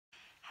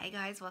Hey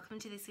guys, welcome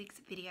to this week's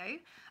video.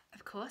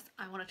 Of course,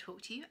 I want to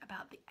talk to you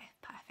about the F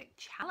Perfect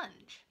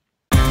Challenge.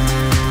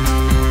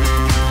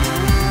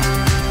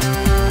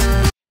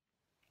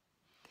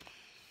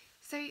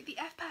 So the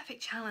F Perfect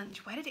Challenge,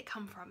 where did it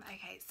come from?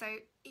 Okay, so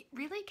it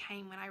really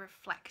came when I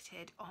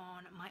reflected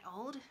on my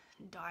old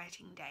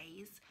dieting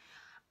days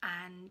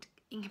and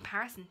in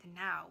comparison to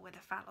now with a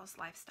fat loss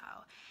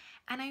lifestyle.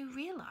 And I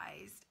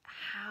realized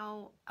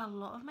how a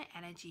lot of my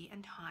energy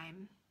and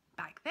time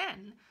back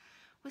then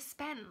was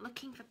spent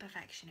looking for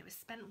perfection. It was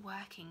spent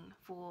working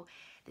for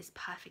this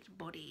perfect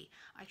body.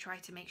 I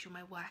tried to make sure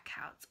my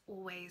workouts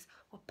always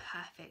were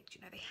perfect.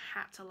 You know, they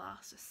had to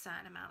last a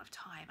certain amount of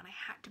time and I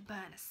had to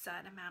burn a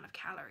certain amount of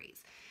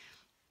calories.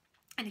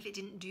 And if it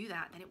didn't do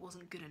that, then it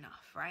wasn't good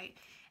enough, right?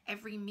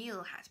 Every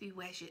meal had to be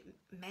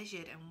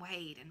measured and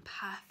weighed and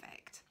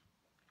perfect.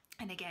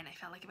 And again, I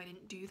felt like if I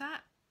didn't do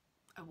that,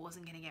 I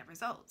wasn't going to get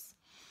results.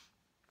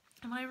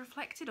 And when I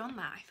reflected on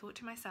that, I thought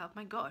to myself,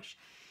 my gosh,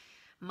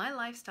 my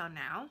lifestyle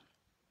now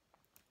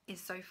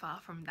is so far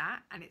from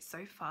that and it's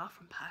so far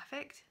from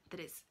perfect that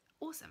it's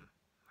awesome,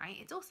 right?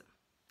 It's awesome.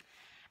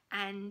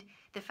 And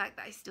the fact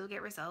that I still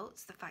get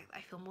results, the fact that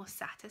I feel more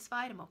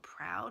satisfied and more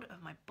proud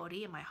of my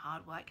body and my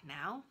hard work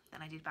now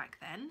than I did back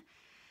then,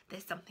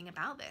 there's something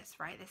about this,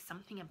 right? There's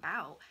something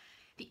about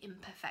the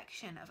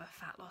imperfection of a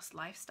fat loss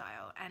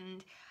lifestyle.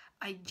 And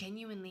I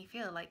genuinely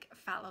feel like a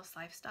fat loss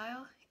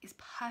lifestyle is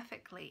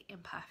perfectly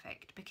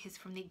imperfect because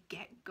from the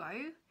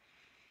get-go,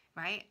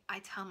 right, I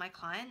tell my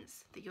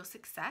clients that your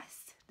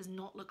success does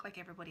not look like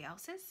everybody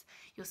else's.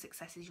 Your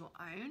success is your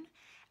own,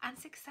 and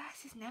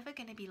success is never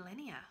going to be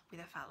linear with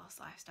a fat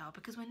loss lifestyle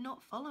because we're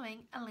not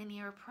following a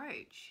linear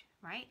approach,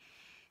 right?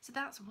 So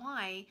that's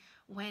why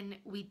when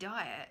we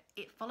diet,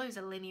 it follows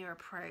a linear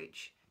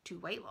approach to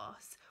weight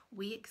loss.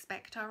 We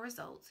expect our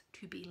results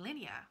to be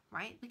linear,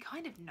 right? We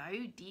kind of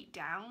know deep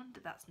down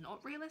that that's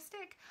not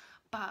realistic,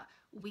 but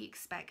we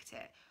expect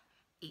it.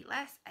 Eat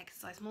less,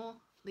 exercise more,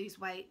 lose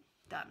weight,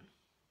 done.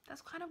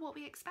 That's kind of what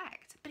we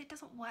expect, but it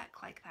doesn't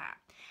work like that.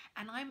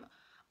 And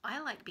I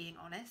like being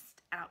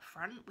honest and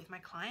upfront with my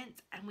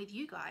clients and with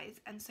you guys.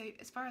 And so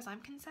as far as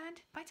I'm concerned,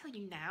 if I tell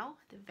you now,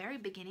 the very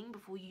beginning,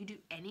 before you do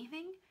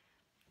anything,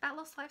 fat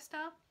loss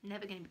lifestyle,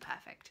 never going to be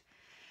perfect.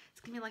 It's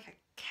going to be like a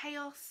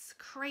chaos,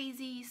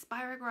 crazy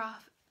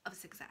spirograph of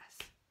success.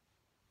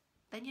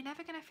 Then you're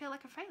never going to feel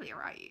like a failure,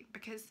 are you?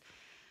 Because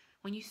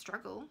when you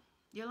struggle,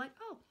 you're like,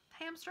 oh,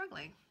 hey, I'm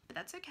struggling, but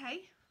that's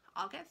okay.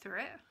 I'll get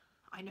through it.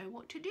 I know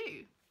what to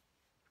do.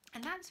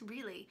 And that's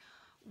really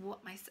what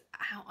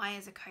how I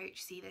as a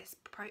coach see this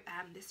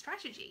this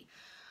strategy.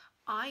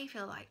 I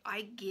feel like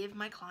I give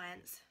my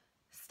clients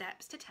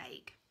steps to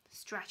take,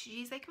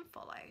 strategies they can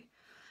follow,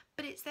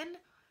 but it's then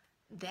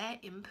their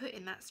input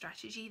in that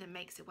strategy that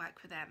makes it work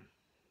for them,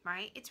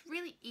 right? It's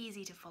really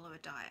easy to follow a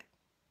diet.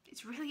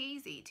 It's really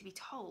easy to be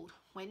told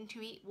when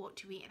to eat, what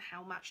to eat, and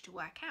how much to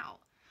work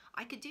out.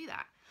 I could do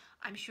that.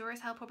 I'm sure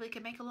as hell probably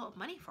could make a lot of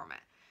money from it,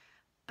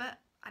 but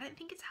I don't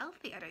think it's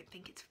healthy. I don't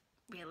think it's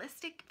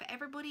realistic for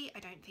everybody. I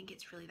don't think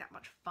it's really that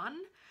much fun.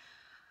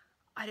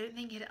 I don't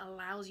think it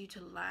allows you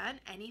to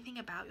learn anything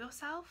about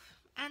yourself.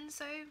 And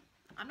so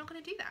I'm not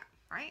going to do that,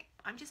 right?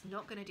 I'm just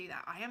not going to do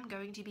that. I am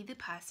going to be the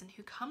person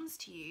who comes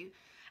to you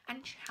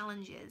and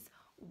challenges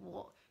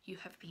what you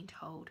have been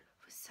told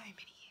for so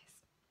many years.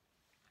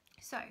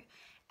 So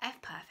F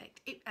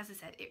Perfect, as I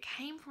said, it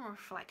came from a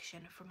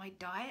reflection from my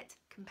diet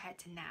compared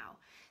to now.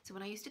 So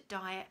when I used to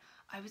diet,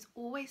 I was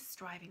always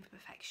striving for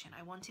perfection.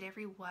 I wanted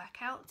every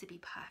workout to be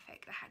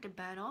perfect. I had to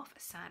burn off a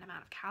certain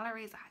amount of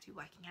calories. I had to be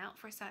working out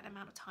for a certain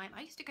amount of time.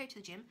 I used to go to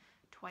the gym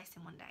twice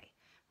in one day,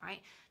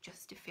 right?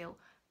 Just to feel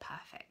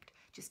perfect,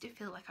 just to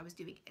feel like I was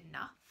doing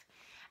enough.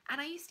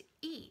 And I used to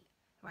eat,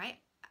 right?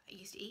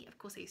 Of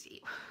course I used to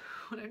eat.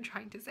 What I'm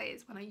trying to say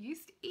is when I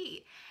used to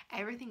eat,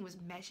 everything was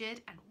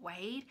measured and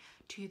weighed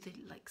to the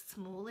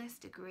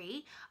smallest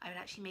degree. I would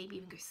actually maybe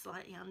even go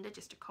slightly under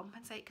just to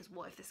compensate because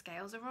what if the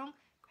scales are wrong?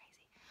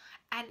 Crazy.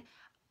 And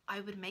I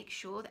would make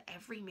sure that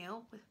every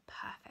meal was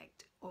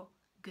perfect or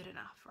good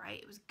enough, right?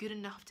 It was good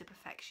enough to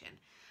perfection.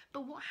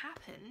 But what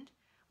happened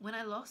when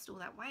I lost all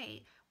that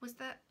weight was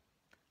that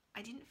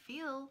I didn't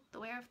feel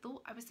the way I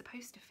thought I was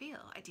supposed to feel.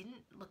 I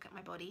didn't look at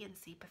my body and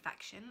see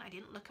perfection. I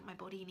didn't look at my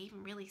body and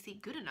even really see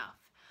good enough.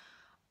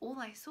 All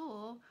I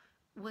saw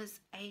was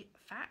a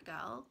fat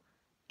girl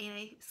in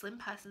a slim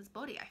person's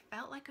body. I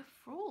felt like a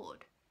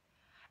fraud.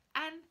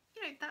 And,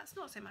 you know, that's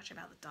not so much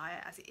about the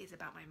diet as it is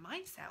about my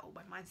mindset, or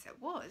my mindset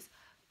was.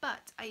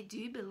 But I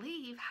do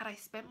believe had I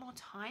spent more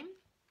time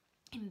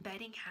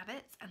embedding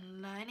habits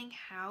and learning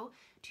how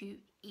to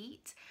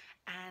eat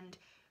and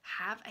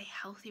have a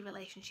healthy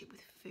relationship with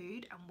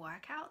food and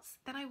workouts,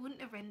 then I wouldn't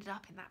have ended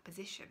up in that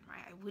position,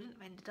 right? I wouldn't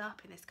have ended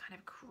up in this kind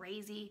of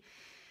crazy,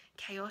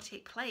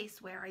 chaotic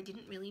place where I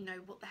didn't really know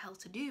what the hell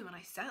to do, and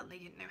I certainly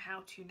didn't know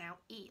how to now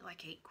eat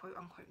like a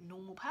quote-unquote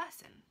normal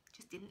person.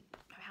 Just didn't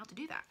know how to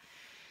do that.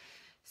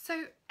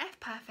 So F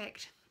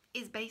Perfect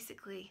is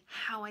basically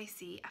how I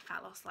see a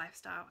fat loss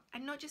lifestyle,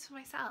 and not just for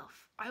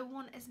myself. I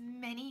want as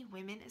many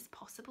women as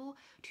possible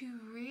to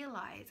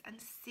realize and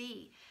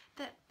see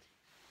that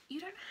you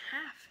don't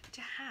have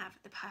to have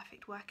the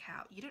perfect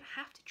workout. You don't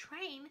have to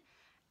train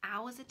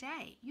hours a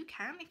day. You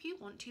can if you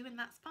want to, and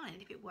that's fine.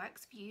 And if it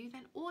works for you,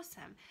 then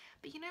awesome.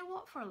 But you know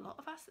what? For a lot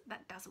of us,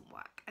 that doesn't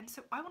work. And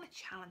so I want to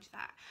challenge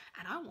that.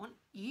 And I want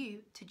you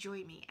to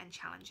join me in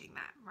challenging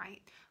that,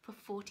 right? For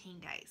 14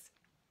 days.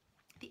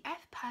 The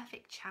F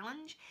Perfect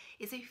Challenge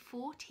is a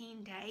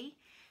 14-day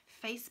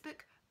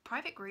Facebook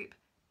private group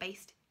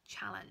based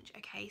challenge.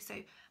 Okay, so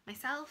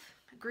myself,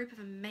 a group of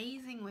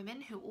amazing women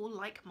who are all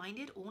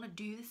like-minded, all want to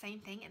do the same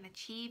thing and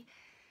achieve,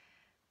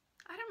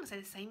 I don't want to say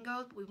the same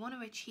goal, but we want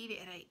to achieve it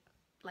in a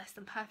less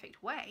than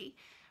perfect way,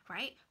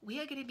 right? We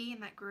are going to be in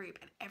that group,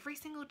 and every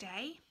single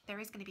day there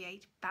is going to be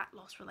a fat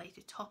loss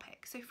related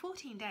topic. So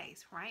 14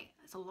 days, right?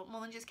 That's a lot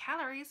more than just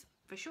calories,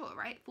 for sure,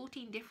 right?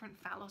 14 different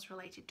fat loss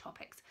related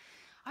topics.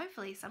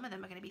 Hopefully some of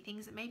them are going to be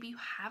things that maybe you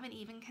haven't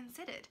even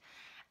considered.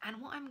 And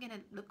what I'm going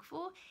to look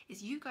for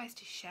is you guys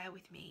to share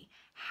with me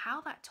how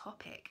that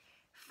topic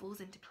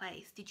falls into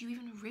place. Did you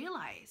even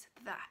realize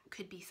that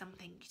could be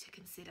something to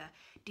consider?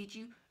 Did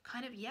you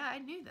kind of, yeah, I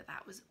knew that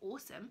that was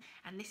awesome,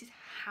 and this is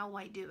how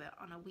I do it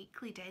on a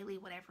weekly, daily,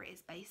 whatever it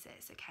is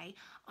basis, okay?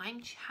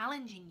 I'm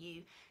challenging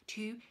you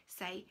to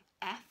say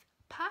F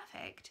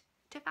perfect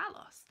to fat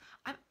loss.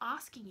 I'm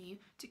asking you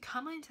to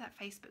come into that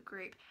Facebook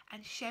group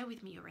and share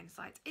with me your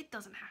insights. It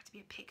doesn't have to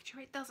be a picture.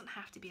 It doesn't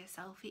have to be a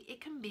selfie.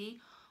 It can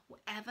be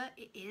whatever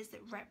it is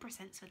that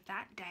represents for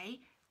that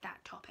day,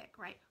 that topic,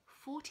 right?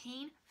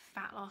 14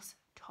 fat loss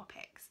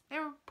topics.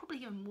 There are probably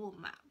even more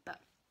than that, but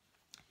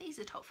these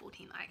are the top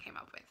 14 that I came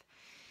up with.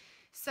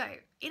 So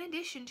in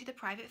addition to the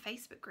private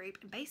Facebook group,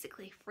 and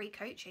basically free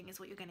coaching is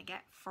what you're going to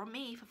get from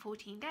me for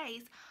 14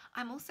 days,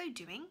 I'm also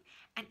doing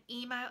an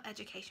email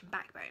education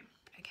backbone.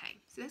 Okay,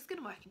 so this is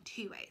going to work in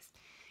two ways.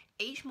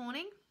 Each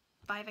morning,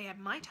 5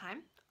 a.m. my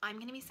time, I'm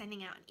going to be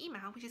sending out an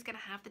email which is going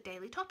to have the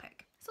daily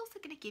topic. It's also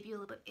going to give you a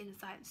little bit of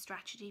insight and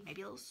strategy,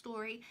 maybe a little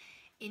story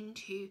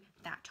into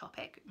that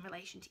topic in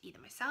relation to either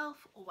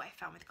myself or what I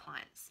found with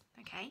clients.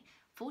 Okay,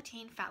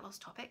 14 fat loss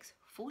topics,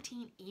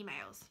 14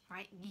 emails,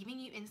 right? Giving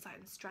you insight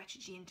and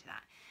strategy into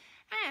that.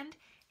 And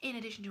in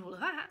addition to all of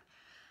that,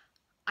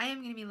 I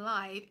am going to be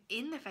live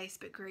in the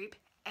Facebook group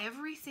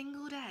every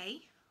single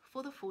day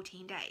for the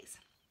 14 days.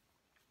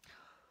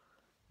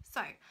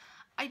 So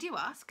I do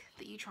ask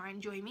that you try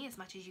and join me as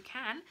much as you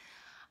can.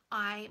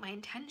 My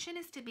intention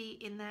is to be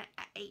in there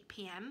at 8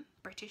 p.m.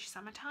 British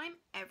summertime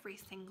every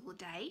single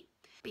day.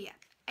 But yeah,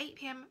 8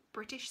 p.m.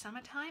 British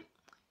summertime,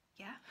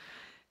 yeah,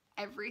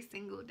 every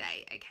single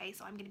day, okay?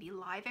 So I'm going to be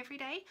live every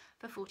day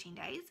for 14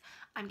 days.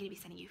 I'm going to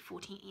be sending you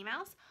 14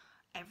 emails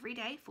every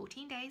day,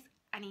 14 days,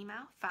 an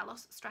email, fat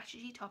loss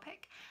strategy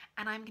topic,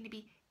 and I'm going to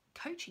be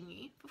coaching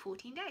you for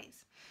 14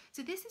 days.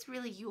 So this is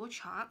really your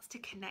chance to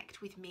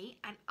connect with me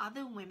and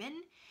other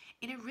women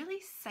in a really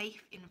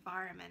safe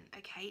environment,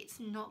 okay? It's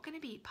not going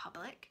to be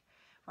public,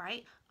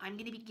 right? I'm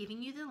going to be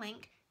giving you the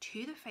link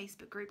to the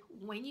Facebook group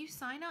when you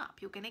sign up.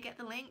 You're going to get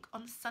the link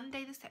on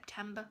Sunday, the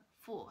September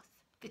 4th.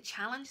 The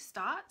challenge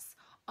starts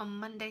on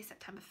Monday,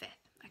 September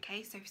 5th,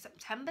 okay? So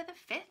September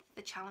the 5th,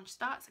 the challenge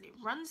starts and it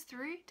runs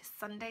through to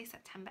Sunday,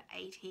 September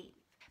 18th.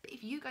 But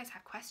if you guys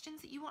have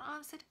questions that you want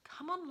answered,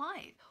 come on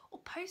live or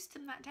post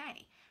them that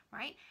day,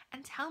 right?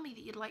 And tell me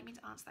that you'd like me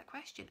to answer that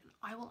question and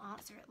I will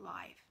answer it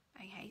live,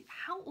 okay?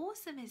 How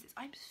awesome is this?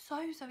 I'm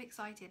so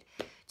excited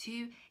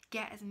to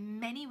get as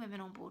many women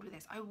on board with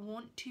this. I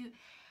want to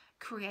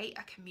create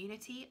a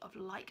community of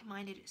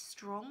like-minded,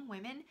 strong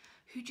women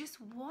who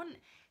just want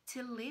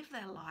to live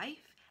their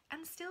life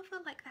and still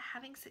feel like they're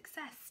having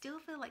success, still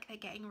feel like they're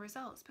getting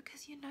results,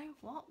 because you know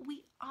what?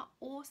 We are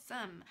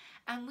awesome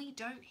and we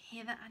don't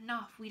hear that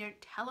enough. We don't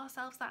tell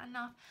ourselves that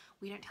enough.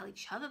 We don't tell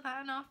each other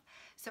that enough.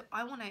 So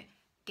I want to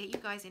get you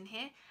guys in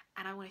here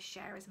and I want to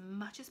share as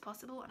much as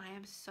possible, and I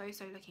am so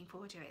looking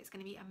forward to it. It's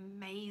going to be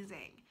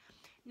amazing.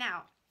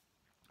 Now,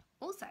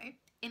 also,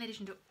 in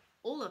addition to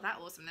all of that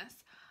awesomeness,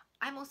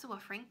 I'm also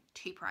offering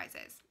 2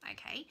 prizes,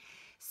 okay?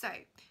 So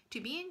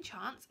to be in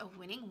chance of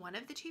winning one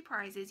of the 2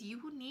 prizes, you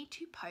will need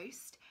to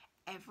post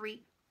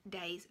every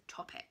day's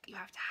topic. You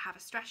have to have a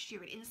strategy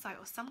or an insight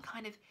or some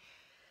kind of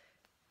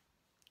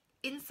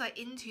insight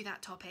into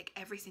that topic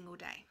every single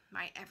day,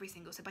 right? Every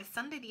single. So by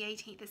Sunday the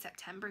 18th of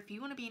September, if you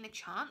want to be in a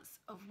chance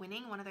of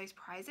winning one of those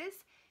prizes,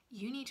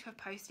 you need to have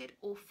posted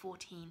all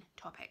 14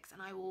 topics,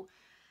 and I will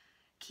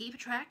keep a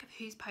track of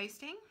who's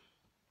posting,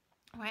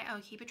 right?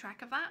 I'll keep a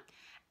track of that.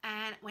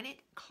 And when it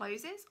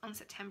closes on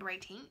September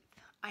 18th,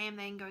 I am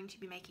then going to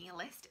be making a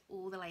list of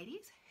all the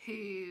ladies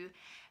who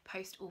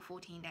post all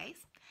 14 days.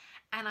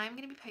 And I'm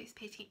going to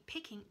be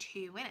picking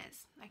 2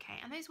 winners, okay?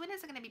 And those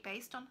winners are going to be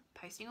based on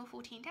posting all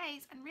 14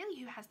 days and really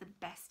who has the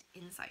best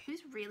insight, who's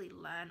really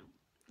learned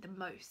the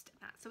most of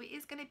that. So it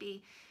is going to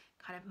be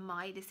kind of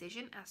my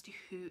decision as to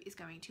who is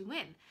going to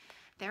win.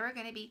 There are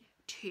going to be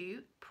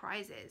 2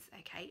 prizes,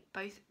 okay?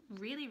 Both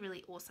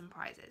really awesome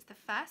prizes. The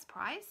first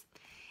prize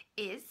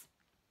is,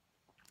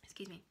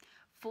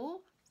 4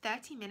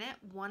 30-minute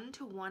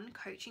one-to-one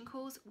coaching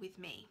calls with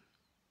me.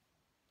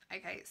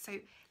 Okay, so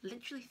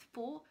literally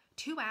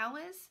 2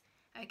 hours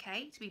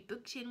okay, to be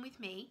booked in with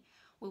me,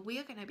 where we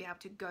are going to be able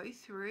to go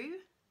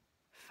through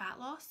fat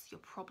loss, your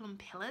problem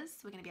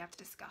pillars. We're going to be able to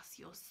discuss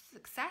your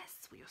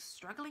success, what you're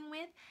struggling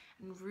with,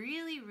 and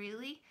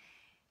really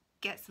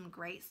get some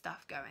great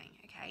stuff going,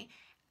 okay?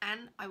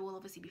 And I will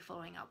obviously be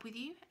following up with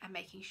you and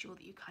making sure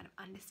that you kind of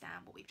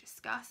understand what we've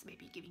discussed,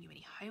 maybe giving you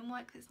any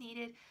homework that's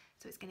needed.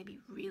 So it's going to be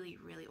really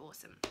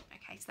awesome.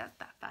 Okay, so that's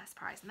that first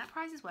prize, and that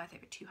prize is worth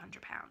over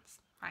 £200,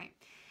 right?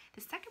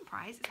 The second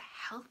prize is a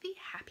Healthy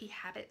Happy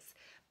Habits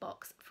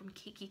box from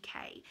Kiki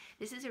K.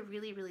 This is a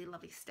really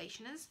lovely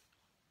stationers,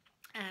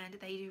 and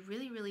they do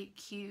really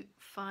cute,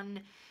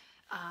 fun,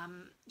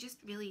 just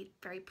really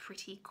very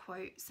pretty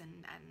quotes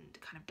and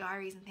kind of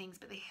diaries and things.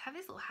 But they have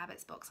this little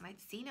habits box, and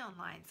I'd seen it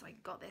online, so I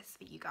got this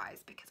for you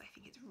guys because I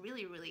think it's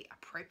really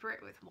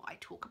appropriate with what I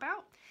talk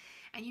about.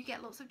 And you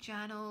get lots of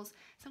journals,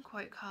 some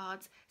quote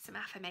cards, some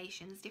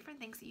affirmations, different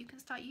things that you can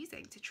start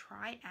using to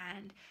try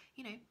and,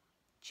 you know,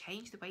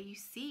 change the way you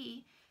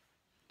see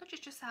not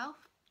just yourself,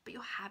 but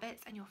your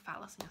habits and your fat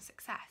loss and your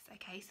success.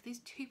 Okay, so these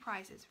two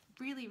prizes,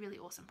 really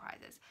awesome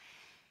prizes.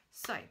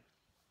 So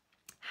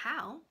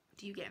how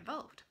do you get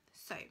involved?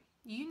 So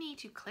you need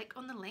to click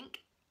on the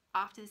link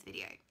after this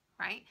video,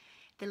 right?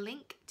 The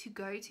link to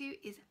go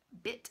to is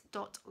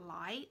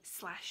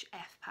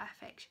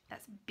bit.ly/fperfect.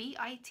 That's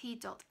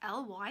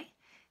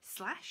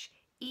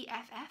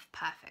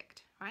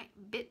bit.ly/EFFperfect, right?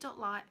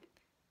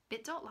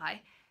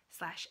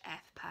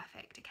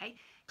 bit.ly/fperfect, okay?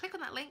 Click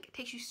on that link, it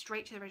takes you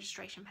straight to the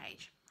registration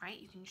page, right?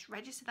 You can just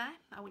register there.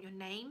 I want your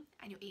name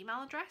and your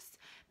email address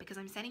because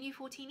I'm sending you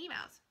 14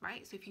 emails,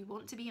 right? So if you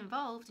want to be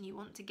involved and you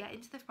want to get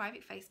into the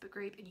private Facebook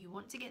group and you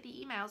want to get the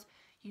emails,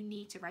 you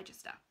need to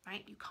register,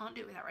 right? You can't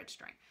do it without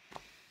registering.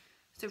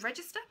 So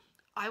register.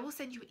 I will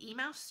send you an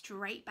email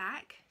straight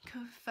back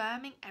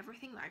confirming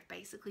everything that I've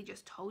basically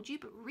just told you,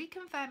 but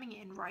reconfirming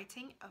it in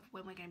writing of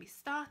when we're going to be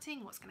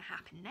starting, what's going to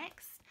happen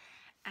next,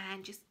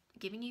 and just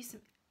giving you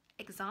some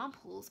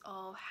examples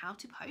of how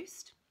to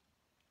post,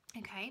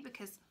 okay?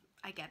 Because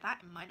I get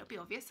that, it might not be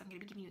obvious. I'm going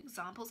to be giving you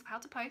examples of how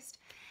to post,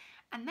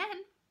 and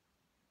then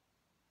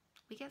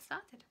we get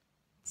started.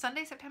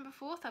 Sunday, September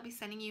 4th, I'll be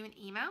sending you an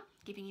email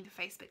giving you the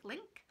Facebook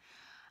link,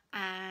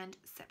 and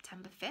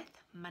September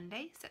 5th,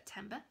 Monday,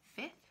 September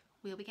 5th,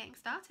 we'll be getting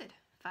started,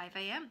 5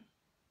 a.m.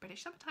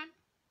 British summertime.